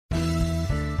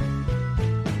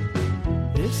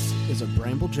is a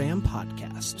Bramble Jam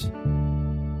podcast.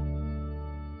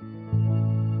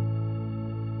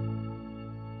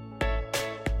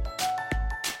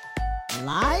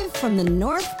 Live from the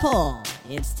North Pole,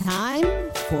 it's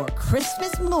time for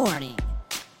Christmas morning.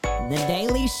 The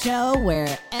daily show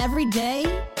where every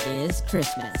day is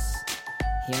Christmas.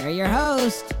 Here are your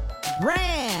hosts,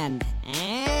 Brand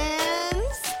and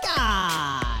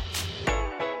Scott.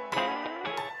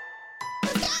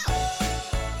 Let's go.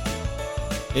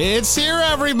 It's here,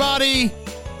 everybody.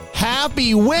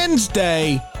 Happy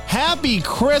Wednesday. Happy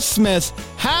Christmas.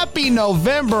 Happy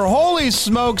November. Holy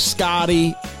smokes,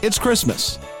 Scotty. It's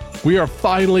Christmas. We are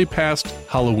finally past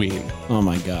Halloween. Oh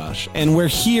my gosh. And we're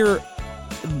here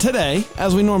today,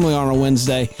 as we normally are on a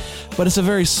Wednesday, but it's a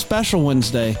very special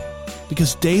Wednesday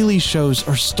because daily shows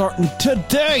are starting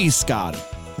today, Scotty.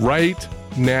 Right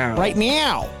now. Right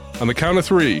now. On the count of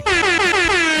three.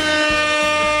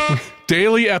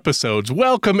 Daily episodes.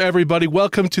 Welcome, everybody.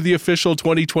 Welcome to the official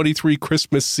 2023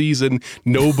 Christmas season.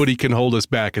 Nobody can hold us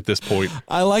back at this point.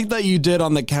 I like that you did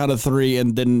on the count of three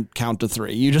and didn't count to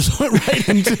three. You just went right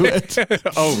into it.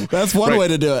 Oh, that's one right. way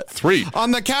to do it. Three.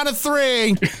 On the count of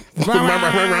three.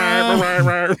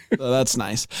 That's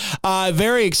nice.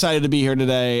 Very excited to be here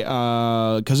today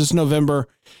because it's November.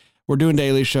 We're doing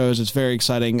daily shows. It's very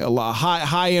exciting. A lot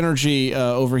high energy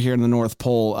over here in the North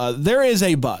Pole. There is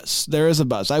a buzz.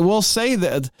 I will say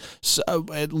that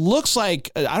it looks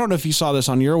like, I don't know if you saw this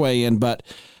on your way in, but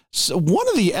one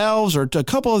of the elves or a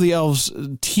couple of the elves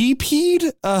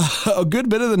TP'd a good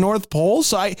bit of the North Pole.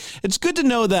 So it's good to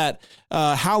know that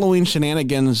Halloween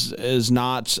shenanigans is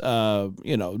not,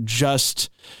 just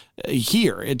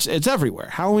here. It's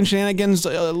everywhere. Halloween shenanigans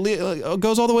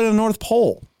goes all the way to the North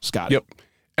Pole, Scott. Yep.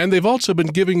 And they've also been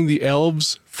giving the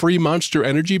elves free Monster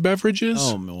Energy beverages.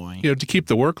 Oh, boy. To keep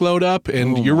the workload up.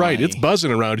 And you're right, it's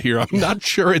buzzing around here. I'm not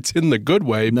sure it's in the good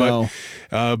way, but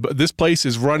this place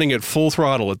is running at full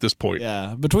throttle at this point.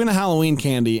 Yeah, between the Halloween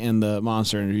candy and the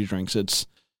Monster Energy drinks, it's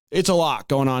a lot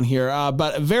going on here.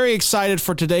 But very excited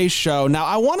for today's show. Now,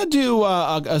 I want to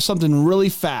do something really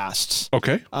fast.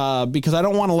 Okay. Because I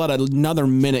don't want to let another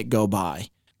minute go by.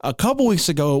 A couple weeks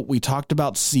ago, we talked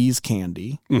about See's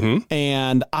Candy,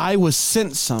 and I was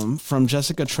sent some from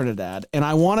Jessica Trinidad, and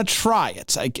I want to try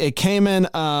it. It came in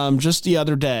just the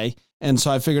other day, and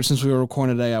so I figured since we were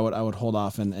recording today, I would hold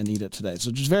off and eat it today. So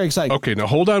just very exciting. Okay, now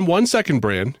hold on 1 second,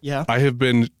 Bran. Yeah? I have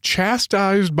been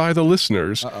chastised by the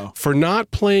listeners for not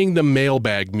playing the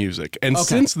mailbag music, and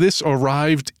since this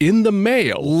arrived in the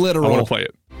mail, literal, I want to play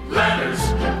it. Letters,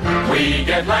 we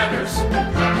get letters,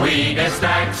 we get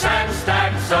stacks and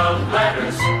stacks of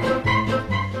letters.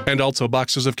 And also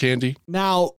boxes of candy.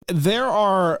 Now, there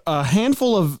are a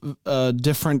handful of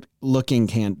different looking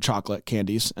chocolate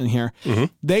candies in here.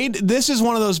 This is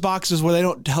one of those boxes where they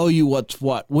don't tell you what's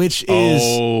what, which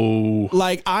is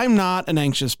like, I'm not an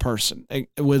anxious person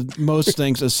with most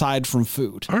things aside from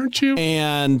food. Aren't you?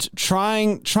 And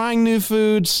trying new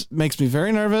foods makes me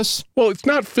very nervous. Well, it's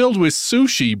not filled with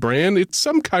sushi, Bran. It's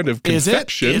some kind of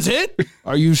confection. Is it?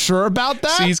 Are you sure about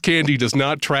that? See's Candy does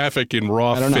not traffic in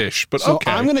raw fish, but so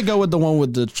okay. I'm going to go with the one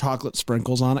with the chocolate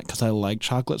sprinkles on it because I like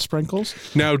chocolate sprinkles.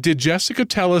 Now, did Jessica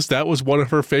tell us that was one of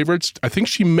her favorites? I think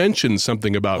she mentioned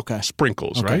something about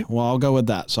sprinkles, right? Well, I'll go with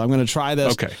that. So I'm going to try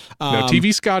this. Okay. Now,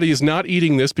 TV Scotty is not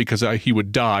eating this because he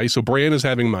would die, so Bran is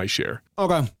having my share.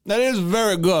 Okay. That is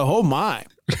very good. Oh, my.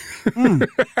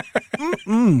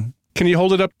 Can you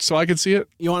hold it up so I can see it?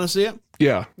 You want to see it?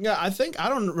 Yeah. Yeah,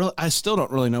 I still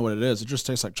don't really know what it is. It just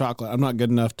tastes like chocolate. I'm not good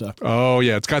enough to. Oh,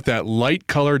 yeah. It's got that light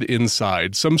colored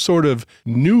inside, some sort of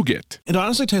nougat. It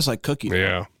honestly tastes like cookies.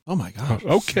 Yeah. Oh, my gosh.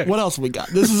 Okay. What else we got?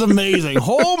 This is amazing.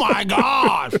 Oh, my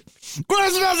gosh.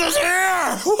 Christmas is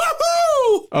here.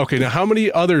 Woo-hoo! Okay. Now, how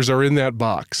many others are in that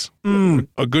box?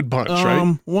 A good bunch,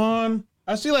 right? One.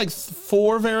 I see like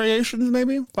 4 variations,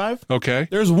 maybe 5. Okay.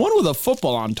 There's one with a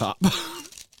football on top.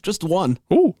 Just one.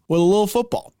 Ooh. With a little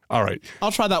football. All right.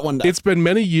 I'll try that one day. It's been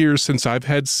many years since I've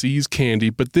had See's Candy,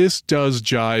 but this does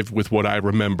jive with what I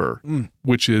remember,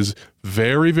 which is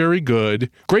very, very good.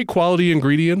 Great quality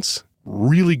ingredients.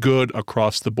 Really good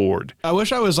across the board. I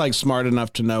wish I was like smart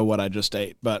enough to know what I just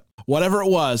ate, but whatever it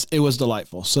was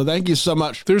delightful. So thank you so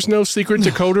much. There's no secret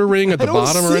decoder ring at the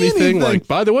bottom or anything. Like,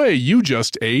 by the way, you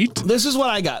just ate. This is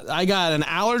what I got. I got an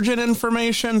allergen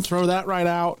information. Throw that right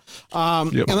out.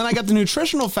 And then I got the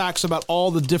nutritional facts about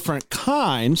all the different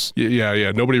kinds.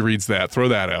 Yeah. Nobody reads that. Throw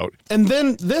that out. And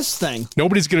then this thing.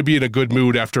 Nobody's going to be in a good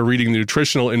mood after reading the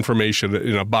nutritional information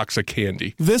in a box of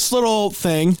candy. This little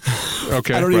thing.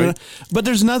 Okay, I don't even. But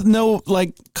there's no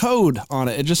like code on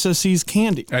it. It just says See's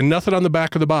Candy. And nothing on the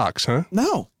back of the box. box, huh?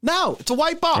 No, it's a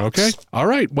white box. Okay. All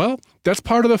right. Well, that's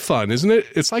part of the fun, isn't it?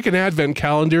 It's like an advent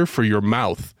calendar for your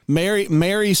mouth.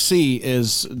 Mary C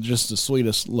is just the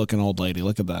sweetest looking old lady.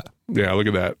 Look at that. Yeah, look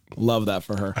at that. Love that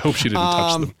for her. I hope she didn't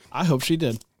touch them. I hope she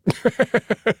did.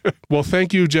 Well,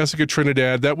 thank you, Jessica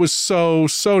Trinidad. That was so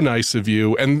nice of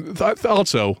you. And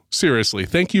also, seriously,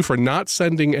 thank you for not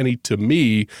sending any to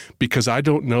me because I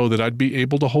don't know that I'd be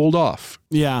able to hold off.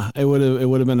 Yeah, it would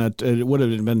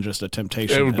have been just a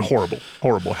temptation. It would be horrible.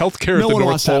 Healthcare No at the one North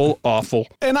wants that. Pole, awful.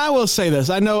 And I will say this.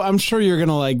 I'm sure you're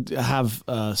going to have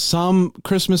some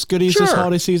Christmas goodies this Sure.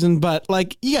 holiday season, but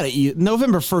you got to eat.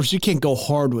 November 1st, you can't go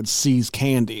hard with C's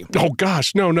candy. Oh,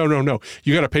 gosh. No.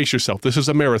 You got to pace yourself. This is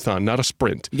a marathon, not a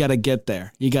sprint. You got to get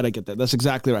there. That's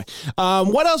exactly right.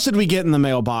 What else did we get in the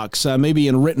mailbox? Maybe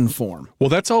in written form. Well,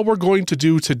 that's all we're going to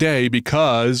do today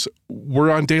because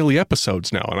we're on daily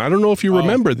episodes now. And I don't know if you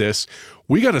remember this.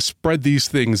 We got to spread these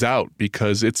things out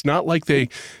because it's not like they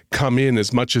come in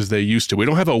as much as they used to. We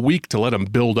don't have a week to let them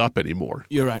build up anymore.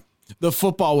 You're right. The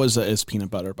football is peanut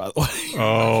butter, by the way.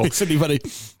 Oh. If anybody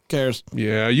cares.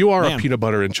 Yeah, you are Man. a peanut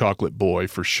butter and chocolate boy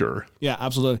for sure. Yeah,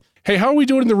 absolutely. Hey, how are we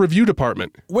doing in the review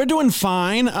department? We're doing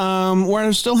fine.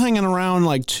 We're still hanging around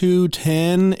like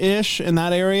 210-ish in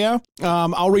that area.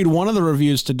 I'll read one of the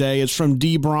reviews today. It's from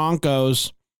D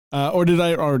Broncos. Or did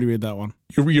I already read that one?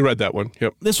 You read that one.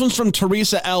 Yep. This one's from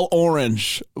Teresa L.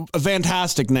 Orange. A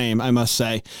fantastic name, I must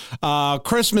say.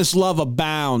 Christmas love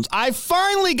abounds. I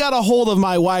finally got a hold of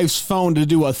my wife's phone to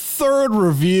do a third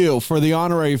review for the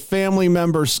honorary family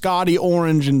member Scotty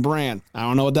Orange and Brand. I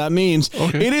don't know what that means.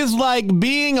 Okay. It is like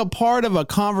being a part of a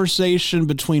conversation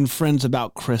between friends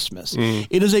about Christmas.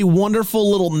 It is a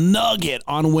wonderful little nugget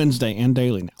on Wednesday and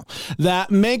daily now that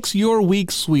makes your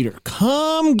week sweeter.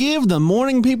 Come give the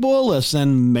morning people a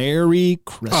listen. Merry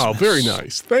Christmas. Oh, very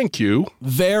nice. Thank you.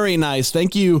 Very nice.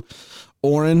 Thank you,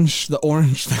 the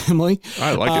Orange family.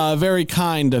 I like it. Very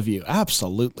kind of you.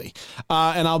 Absolutely.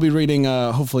 And I'll be reading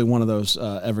hopefully one of those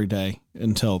every day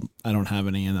until I don't have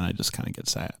any, and then I just kind of get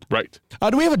sad. Right.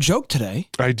 Do we have a joke today?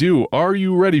 I do. Are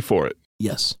you ready for it?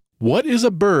 Yes. What is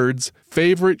a bird's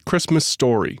favorite Christmas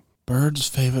story? Bird's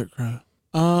favorite.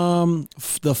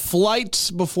 The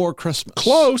Flight Before Christmas.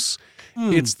 Close.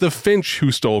 It's the finch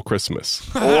who stole Christmas.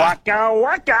 Waka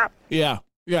waka. Yeah.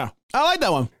 I like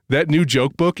that one. That new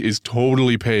joke book is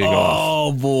totally paying off.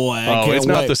 Oh, boy. I Oh, can't it's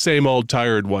not wait. the same old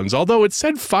tired ones. Although it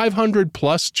said 500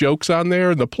 plus jokes on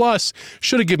there, and the plus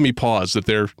should have given me pause that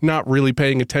they're not really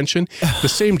paying attention. The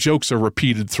same jokes are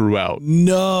repeated throughout.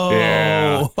 No.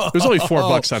 Yeah. There's only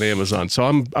 $4 on Amazon, so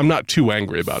I'm not too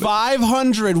angry about it.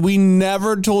 500. We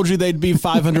never told you they'd be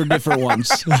 500 different ones.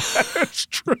 That's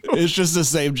true. It's just the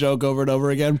same joke over and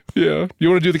over again. Yeah. You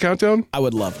want to do the countdown? I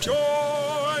would love to. Joy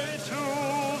to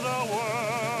the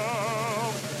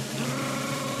world.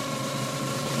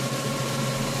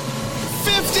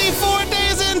 54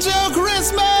 days until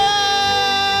Christmas!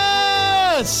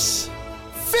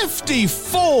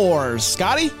 54,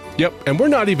 Scotty. Yep, and we're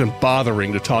not even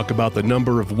bothering to talk about the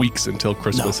number of weeks until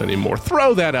Christmas anymore.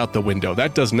 Throw that out the window.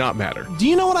 That does not matter. Do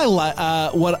you know what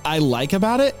I like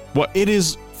about it? What? It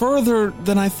is further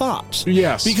than I thought.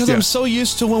 Yes, Because I'm yes. so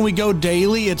used to when we go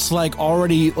daily, it's like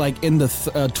already like in the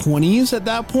 20s at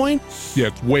that point. Yeah,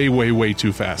 it's way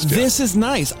too fast. Yeah. This is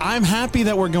nice. I'm happy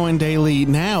that we're going daily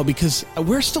now because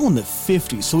we're still in the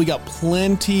 50s. So we got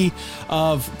plenty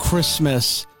of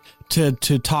Christmas to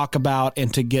talk about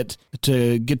and to get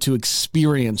to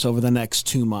experience over the next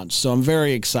 2 months. So I'm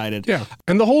very excited. Yeah.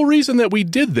 And the whole reason that we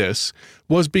did this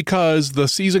was because the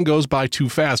season goes by too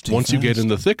fast once you get in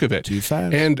the thick of it. Too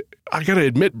fast. And I got to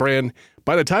admit, Bran,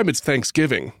 by the time it's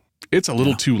Thanksgiving, it's a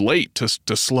little too late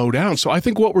to slow down. So I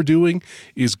think what we're doing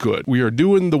is good. We are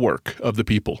doing the work of the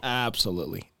people.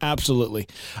 Absolutely. Here's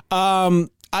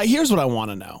what I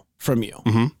want to know from you.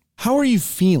 Mm-hmm. How are you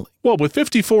feeling? Well, with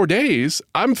 54 days,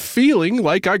 I'm feeling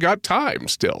like I got time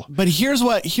still. But here's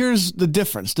the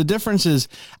difference. The difference is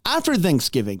after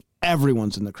Thanksgiving,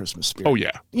 everyone's in the Christmas spirit. Oh,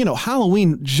 yeah. You know,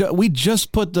 Halloween, we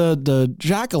just put the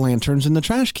jack-o'-lanterns in the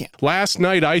trash can. Last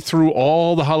night, I threw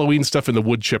all the Halloween stuff in the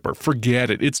wood chipper. Forget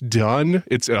it. It's done.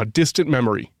 It's a distant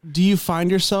memory. Do you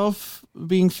find yourself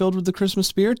being filled with the Christmas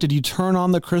spirit? Did you turn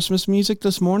on the Christmas music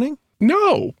this morning?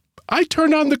 No. I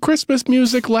turned on the Christmas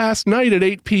music last night at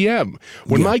 8 p.m.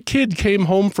 When my kid came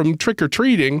home from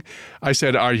trick-or-treating, I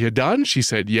said, "Are you done?" She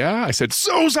said, "Yeah." I said,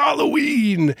 "So's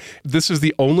Halloween." This is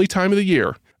the only time of the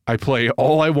year I play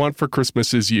All I Want for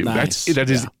Christmas Is You. Nice. That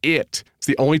is it. It's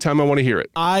the only time I want to hear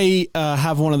it. I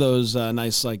have one of those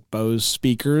nice like Bose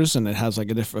speakers, and it has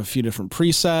like a few different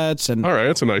presets. And All right,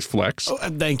 that's a nice flex.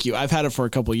 thank you. I've had it for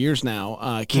a couple of years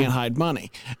now. Can't hide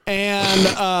money.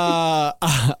 And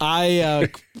I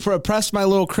pressed my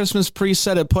little Christmas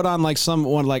preset. It put on like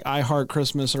one like iHeart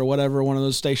Christmas or whatever, one of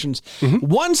those stations.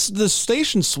 Once the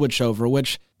stations switch over,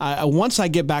 which once I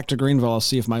get back to Greenville, I'll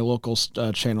see if my local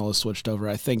channel is switched over.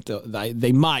 I think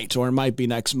they might, or it might be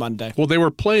next Monday. Well, they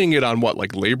were playing it on what,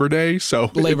 like Labor Day?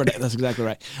 So Labor Day. That's exactly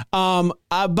right. But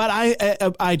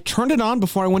I turned it on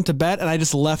before I went to bed, and I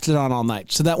just left it on all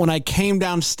night, so that when I came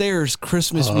downstairs,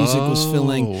 Christmas music was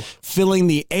filling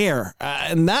the air,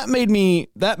 and that made me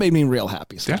real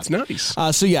happy. Scott. That's nice.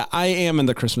 So yeah, I am in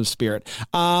the Christmas spirit,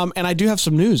 and I do have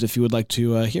some news if you would like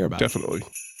to hear about. Definitely.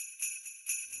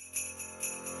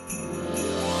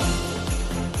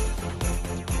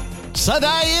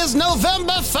 Today is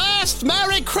November 1st.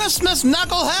 Merry Christmas,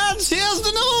 knuckleheads. Here's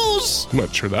the news. I'm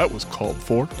not sure that was called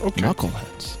for. Okay.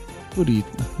 Knuckleheads. Who do you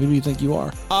think you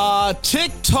are?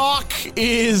 TikTok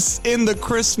is in the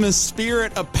Christmas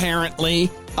spirit,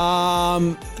 apparently.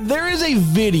 There is a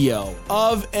video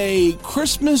of a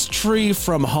Christmas tree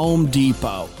from Home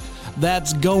Depot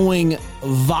that's going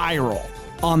viral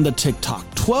on the TikTok.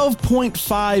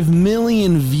 12.5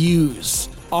 million views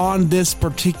on this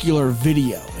particular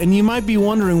video. And you might be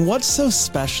wondering, what's so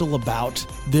special about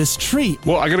this tree?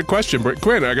 Well, I got a question.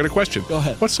 Quinn, I got a question. Go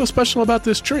ahead. What's so special about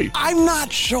this tree? I'm not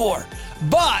sure.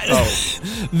 But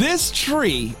this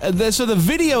tree, so the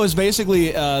video is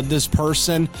basically this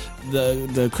person,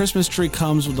 the Christmas tree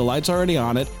comes with the lights already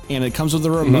on it, and it comes with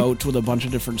a remote with a bunch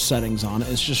of different settings on it.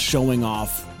 It's just showing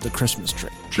off the Christmas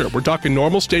tree. Sure, we're talking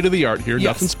normal state of the art here. Yes.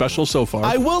 Nothing special so far.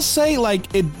 I will say,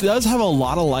 like, it does have a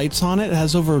lot of lights on it. It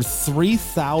has over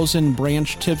 3,000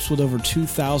 branch tips with over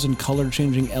 2,000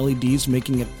 color-changing LEDs,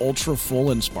 making it ultra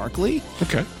full and sparkly.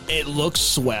 Okay. It looks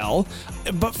swell,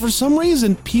 but for some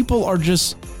reason, people are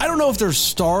just, I don't know if they're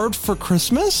starved for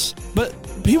Christmas, but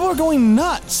people are going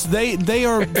nuts. They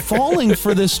are falling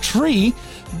for this tree.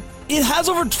 It has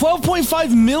over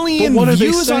 12.5 million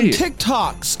views on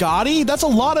TikTok, Scotty. That's a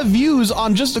lot of views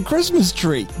on just a Christmas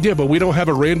tree. Yeah, but we don't have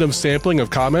a random sampling of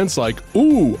comments like,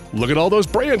 ooh, look at all those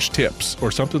branch tips or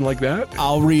something like that.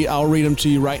 I'll read them to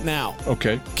you right now.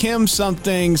 Okay. Kim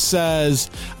something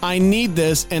says, I need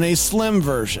this in a slim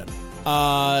version.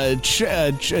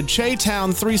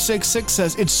 Chaytown366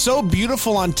 says, it's so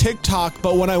beautiful on TikTok,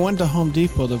 but when I went to Home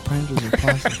Depot, the branches are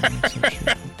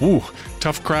plastic. Ooh,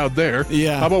 tough crowd there.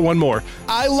 Yeah. How about one more?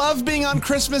 I love being on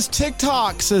Christmas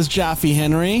TikTok, says Jaffe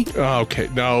Henry. Okay,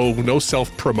 no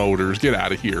self-promoters. Get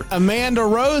out of here. Amanda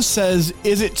Rose says,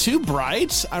 is it too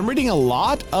bright? I'm reading a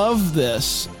lot of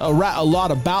this, a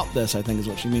lot about this, I think is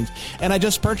what she means. And I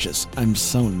just purchased. I'm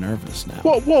so nervous now.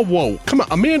 Whoa. Come on,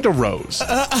 Amanda Rose.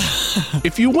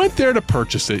 If you went there to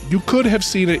purchase it, you could have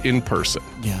seen it in person.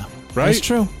 Yeah. Right? That's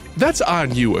true. That's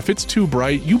on you. If it's too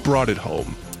bright, you brought it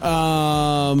home.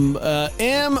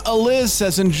 Eliz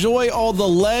says, enjoy all the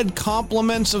lead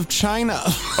compliments of China.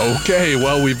 Okay,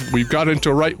 well, we've got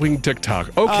into right-wing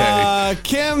TikTok. Okay.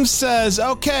 Kim says,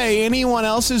 okay, anyone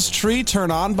else's tree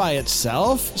turn on by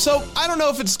itself? So I don't know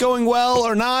if it's going well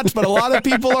or not, but a lot of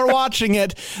people are watching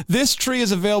it. This tree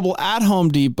is available at Home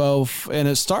Depot, and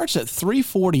it starts at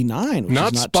 $349, which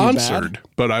not is not sponsored, too bad.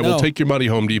 but I will take your money,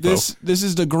 Home Depot. This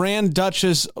is the Grand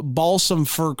Duchess Balsam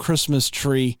Fir Christmas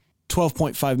tree.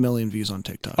 12.5 million views on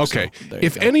TikTok. Okay. So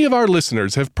if any of our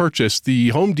listeners have purchased the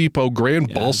Home Depot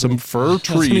Grand Balsam Fir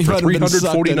tree for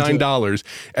 $349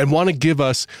 and want to give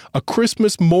us a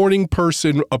Christmas morning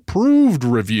person approved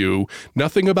review,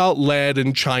 nothing about lead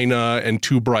and China and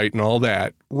too bright and all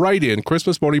that, write in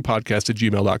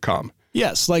christmasmorningpodcast@gmail.com.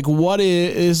 Yes, like what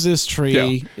is this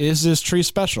tree? Yeah. Is this tree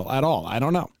special at all? I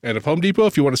don't know. And if Home Depot,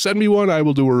 if you want to send me one, I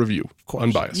will do a review. Of course.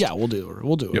 Unbiased. Yeah, we'll do a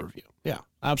review. Yeah,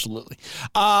 absolutely.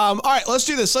 All right, let's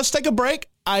do this. Let's take a break.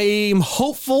 I'm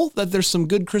hopeful that there's some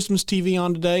good Christmas TV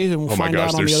on today, and we'll find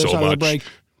out on the other side of the break.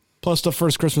 Plus the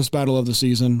first Christmas battle of the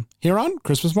season here on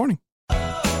Christmas Morning.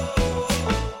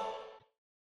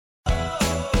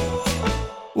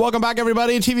 Welcome back,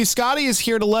 everybody. TV Scotty is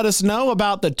here to let us know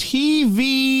about the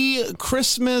TV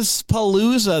Christmas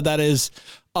Palooza that is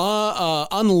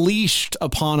unleashed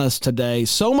upon us today.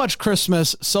 So much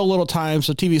Christmas, so little time.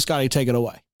 So TV Scotty, take it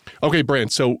away. Okay,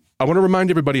 Brand. So I want to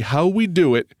remind everybody how we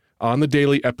do it on the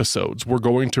daily episodes. We're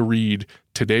going to read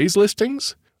today's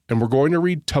listings, and we're going to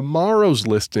read tomorrow's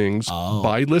listings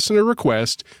by listener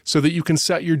request so that you can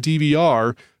set your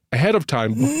DVR ahead of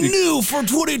time. New for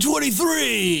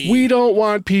 2023. We don't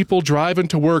want people driving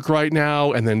to work right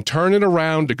now and then turning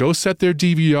around to go set their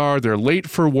DVR. They're late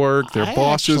for work. Their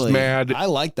boss is mad. I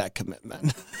like that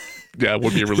commitment. Yeah, it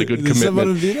would be a really good Does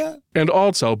someone commitment. do that? And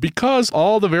also, because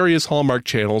all the various Hallmark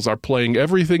channels are playing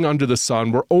everything under the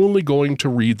sun, we're only going to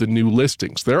read the new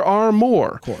listings. There are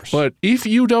more. Of course. But if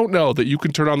you don't know that you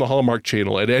can turn on the Hallmark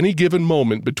channel at any given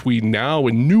moment between now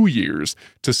and New Year's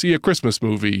to see a Christmas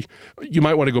movie, you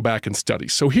might want to go back and study.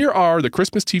 So here are the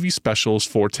Christmas TV specials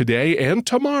for today and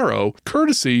tomorrow,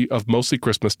 courtesy of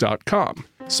mostlychristmas.com.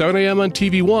 7 a.m. on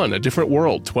TV One, A Different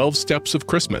World, 12 Steps of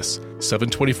Christmas.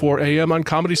 7:24 a.m. on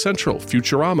Comedy Central,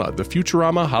 Futurama, The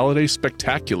Futurama Holiday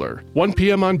Spectacular. 1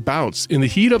 p.m. on Bounce, In the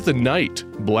Heat of the Night,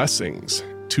 Blessings.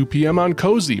 2 p.m. on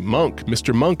Cozy, Monk,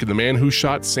 Mr. Monk and the Man Who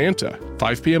Shot Santa.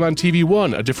 5 p.m. on TV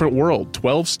One, A Different World,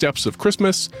 12 Steps of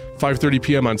Christmas. 5:30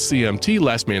 p.m. on CMT,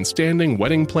 Last Man Standing,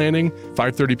 Wedding Planning.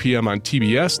 5:30 p.m. on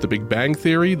TBS, The Big Bang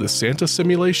Theory, The Santa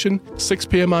Simulation. 6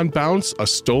 p.m. on Bounce, A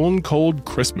Stone Cold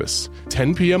Christmas.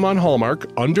 10 p.m. on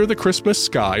Hallmark, Under the Christmas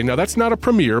Sky. Now that's not a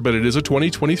premiere, but it is a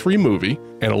 2023 movie.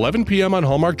 And 11 p.m. on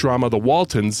Hallmark drama, The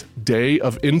Waltons, Day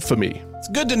of Infamy. It's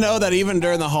good to know that even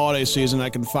during the holiday season, I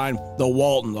can find the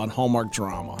Waltons on Hallmark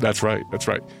Drama. That's right. That's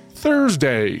right.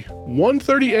 Thursday,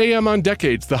 1:30 a.m. on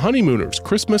Decades, The Honeymooners,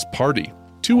 Christmas Party.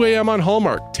 2 a.m. on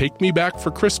Hallmark, Take Me Back for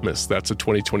Christmas. That's a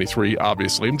 2023,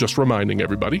 obviously. I'm just reminding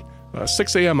everybody.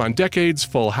 6 a.m. on Decades,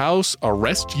 Full House,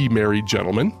 Arrest Ye Merry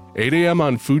Gentlemen. 8 a.m.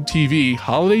 on Food TV,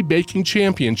 Holiday Baking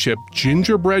Championship,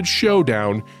 Gingerbread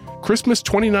Showdown, Christmas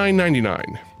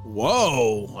 $29.99.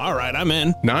 Whoa. All right, I'm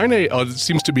in. 9 a.m. Oh, it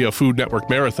seems to be a Food Network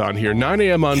marathon here. 9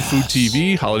 a.m. on Food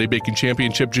TV, Holiday Baking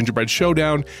Championship, Gingerbread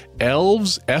Showdown,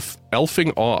 Elves,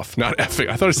 Elfing Off. Not effing.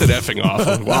 I thought I said effing off.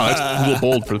 Wow, that's a little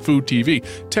bold for Food TV.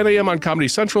 10 a.m. on Comedy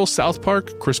Central, South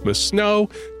Park, Christmas Snow.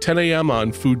 10 a.m.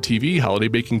 on Food TV, Holiday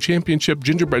Baking Championship,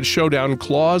 Gingerbread Showdown,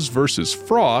 Claus vs.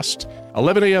 Frost.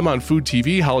 11 a.m. on Food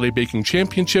TV, Holiday Baking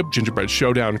Championship, Gingerbread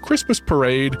Showdown, Christmas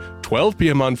Parade. 12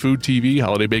 p.m. on Food TV,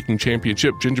 Holiday Baking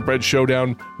Championship, Gingerbread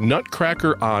Showdown,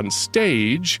 Nutcracker on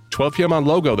Stage. 12 p.m. on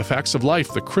Logo, The Facts of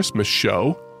Life, The Christmas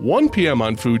Show. 1 p.m.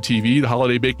 on Food TV, the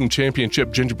Holiday Baking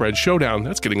Championship, Gingerbread Showdown.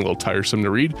 That's getting a little tiresome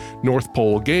to read. North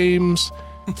Pole Games.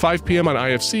 5 p.m. on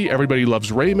IFC, Everybody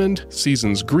Loves Raymond,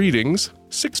 Season's Greetings.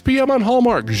 6 p.m. on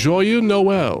Hallmark, Joyeux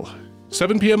Noël.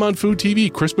 7 p.m. on Food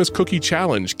TV, Christmas Cookie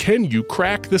Challenge. Can you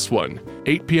crack this one?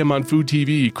 8 p.m. on Food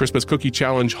TV, Christmas Cookie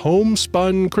Challenge,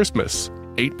 Homespun Christmas.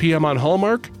 8 p.m. on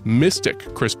Hallmark,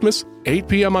 Mystic Christmas. 8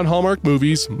 p.m. on Hallmark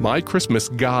Movies, My Christmas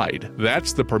Guide.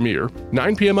 That's the premiere.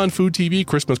 9 p.m. on Food TV,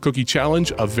 Christmas Cookie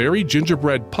Challenge, A Very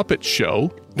Gingerbread Puppet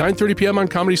Show. 9:30 p.m. on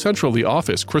Comedy Central, The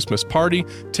Office, Christmas Party.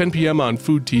 10 p.m. on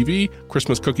Food TV,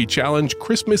 Christmas Cookie Challenge,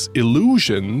 Christmas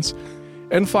Illusions.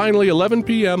 And finally, 11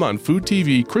 p.m. on Food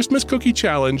TV, Christmas Cookie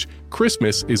Challenge,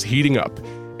 Christmas is Heating Up.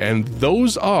 And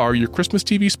those are your Christmas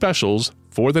TV specials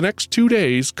for the next 2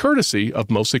 days, courtesy of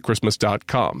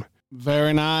mostlychristmas.com.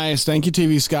 Very nice. Thank you,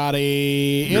 TV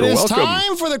Scotty. You're It is welcome.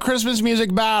 time for the Christmas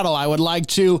music battle. I would like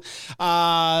to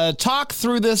talk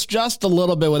through this just a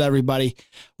little bit with everybody.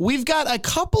 We've got a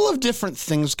couple of different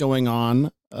things going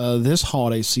on this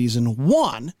holiday season.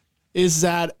 One is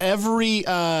that every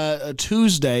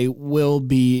Tuesday will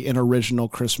be an original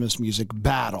Christmas music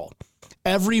battle.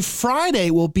 Every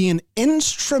Friday will be an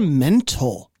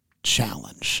instrumental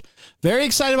challenge. Very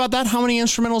excited about that. How many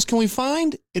instrumentals can we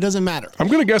find? It doesn't matter. I'm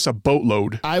going to guess a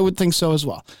boatload. I would think so as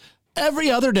well.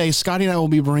 Every other day, Scotty and I will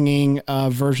be bringing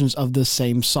versions of the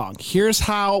same song. Here's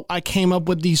how I came up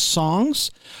with these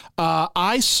songs.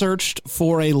 I searched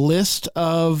for a list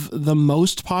of the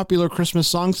most popular Christmas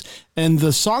songs, and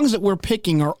the songs that we're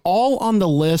picking are all on the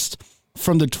list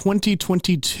from the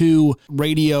 2022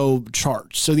 radio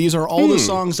charts. So these are all the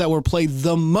songs that were played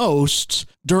the most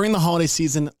during the holiday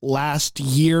season last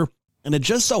year. And it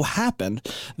just so happened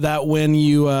that when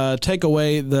you take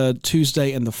away the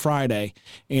Tuesday and the Friday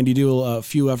and you do a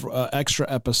few extra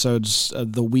episodes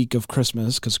the week of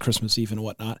Christmas, because Christmas Eve and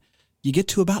whatnot, you get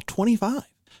to about 25.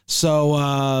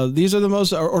 So these are the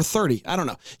most, or 30, I don't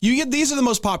know. These are the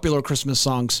most popular Christmas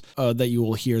songs that you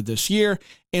will hear this year.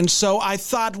 And so I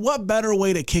thought, what better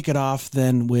way to kick it off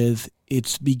than with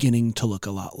It's Beginning to Look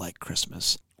a Lot Like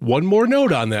Christmas. One more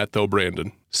note on that, though,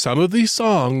 Brandon. Some of these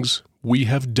songs we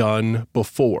have done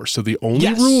before. So the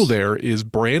only rule there is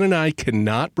Bran and I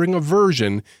cannot bring a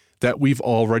version that we've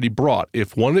already brought.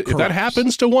 If that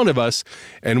happens to one of us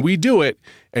and we do it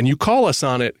and you call us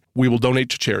on it, we will donate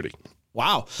to charity.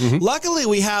 Wow. Luckily,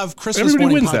 we have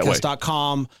Everybody wins that way.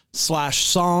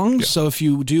 ChristmasMorningPodcast.com/songs. So if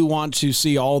you do want to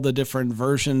see all the different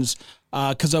versions,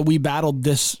 because we battled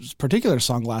this particular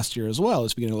song last year as well.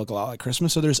 It's beginning to look a lot like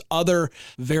Christmas. So there's other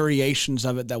variations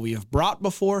of it that we have brought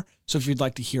before. So if you'd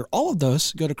like to hear all of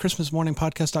those, go to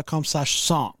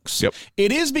ChristmasMorningPodcast.com/songs. Yep.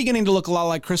 It is beginning to look a lot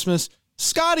like Christmas.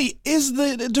 Scotty,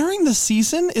 during the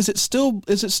season, is it still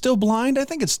blind? I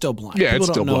think it's still blind. Yeah, People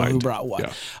it's still don't know blind. who brought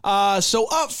what. Yeah. So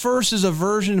up first is a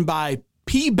version by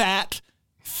P-Bat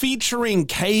featuring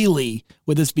Kaylee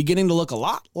with It's Beginning to Look a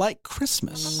Lot Like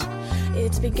Christmas.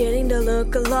 It's beginning to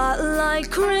look a lot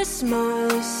like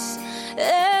Christmas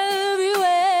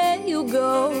everywhere you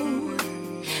go.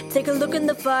 Take a look in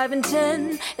the 5 and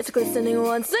 10. It's glistening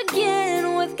once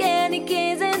again with candy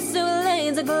canes and sewer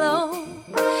lanes aglow.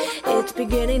 It's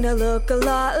beginning to look a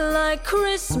lot like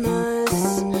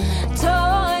Christmas.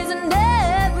 Toys in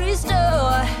every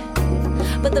store.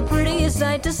 But the prettiest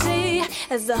sight to see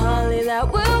is the holly that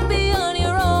will be on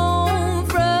your own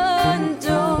front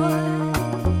door.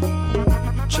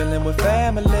 Chilling with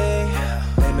family,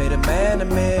 they made a man of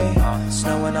me.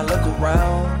 Snow when I look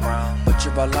around, but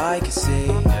you're all I can see.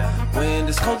 Wind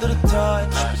is cold to the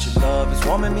touch, but your love is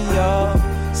warming me up.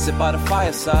 Sit by the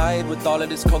fireside with all of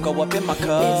this cocoa up in my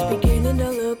cup. It's beginning to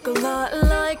look a lot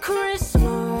like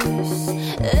Christmas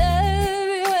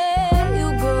everywhere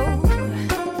you go.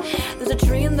 There's a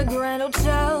tree in the Grand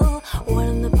Hotel, one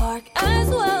in the park as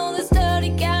well. The sturdy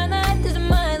kind that doesn't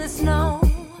mind the snow.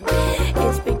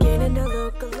 It's beginning to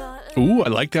look a lot. Ooh, I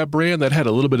like that brand. That had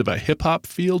a little bit of a hip-hop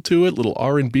feel to it, little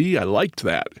R&B. I liked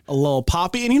that. A little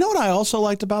poppy. And you know what I also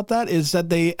liked about that is that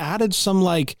they added some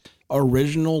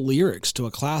original lyrics to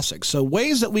a classic. So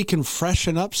ways that we can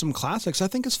freshen up some classics, I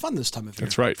think is fun this time of year.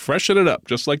 That's right. Freshen it up,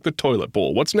 just like the toilet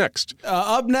bowl. What's next?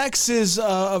 Up next is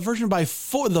a version by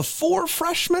the Four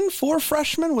Freshmen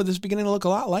with It's Beginning to Look a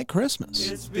Lot Like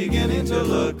Christmas. It's beginning to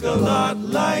look a lot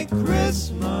like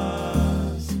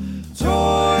Christmas.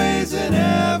 Toys in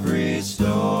every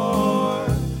store.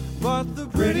 But the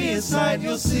prettiest sight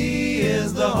you'll see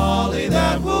is the holly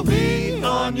that will be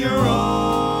on your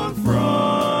own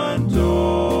front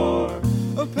door.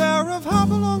 A pair of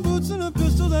hop-along boots and a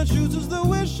pistol that shoots is the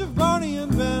wish of Barney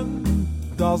and Ben.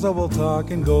 Dolls that will talk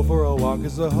and go for a walk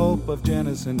is the hope of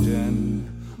Janice and Jen.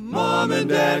 Mom and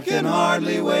Dad can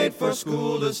hardly wait for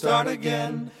school to start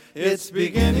again. It's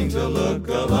beginning to look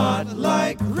a lot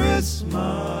like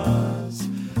Christmas.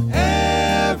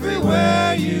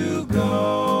 Everywhere you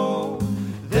go,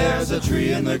 there's a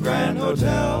tree in the Grand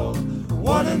Hotel,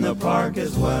 one in the park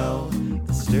as well.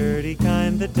 The sturdy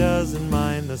kind that doesn't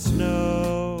mind the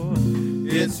snow.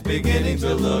 It's beginning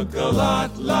to look a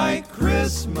lot like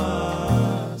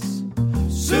Christmas.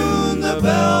 Soon the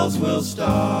bells will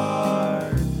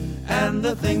start, and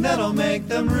the thing that'll make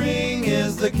them ring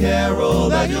is the carol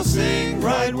that you'll sing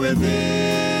right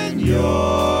within your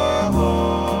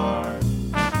heart.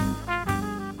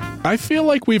 I feel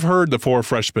like we've heard the Four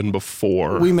Freshmen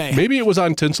before. We may have. Maybe it was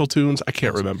on Tinsel Tunes. I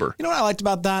can't remember. You know what I liked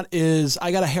about that is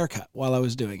I got a haircut while I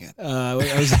was doing it. I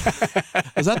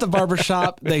was at the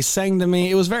barbershop. They sang to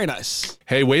me. It was very nice.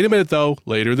 Hey, wait a minute, though.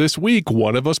 Later this week,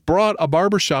 one of us brought a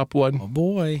barbershop one. Oh,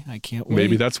 boy. I can't wait.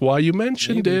 Maybe that's why you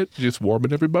mentioned it. Just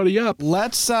warming everybody up.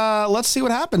 Let's see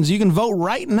what happens. You can vote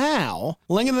right now.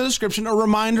 Link in the description. A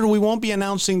reminder, we won't be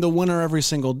announcing the winner every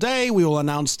single day. We will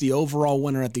announce the overall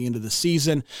winner at the end of the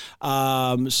season.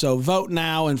 So vote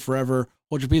now and forever.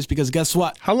 Hold your peace, because guess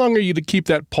what? How long are you to keep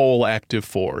that poll active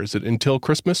for? Is it until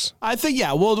Christmas? I think,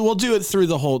 yeah, we'll do it through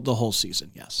the whole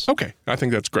season. Yes. Okay, I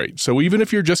think that's great. So even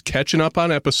if you're just catching up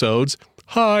on episodes,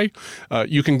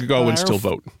 you can go and still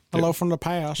vote. Hello from the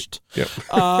past. Yep.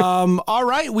 All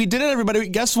right, we did it, everybody.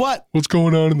 Guess what? What's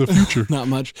going on in the future? Not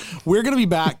much. We're gonna be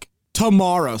back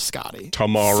tomorrow, Scotty.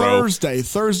 Tomorrow.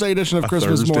 Thursday edition of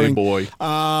Christmas Thursday, Morning. boy.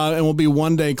 And we'll be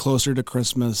one day closer to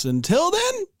Christmas. Until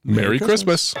then, Merry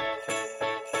Christmas.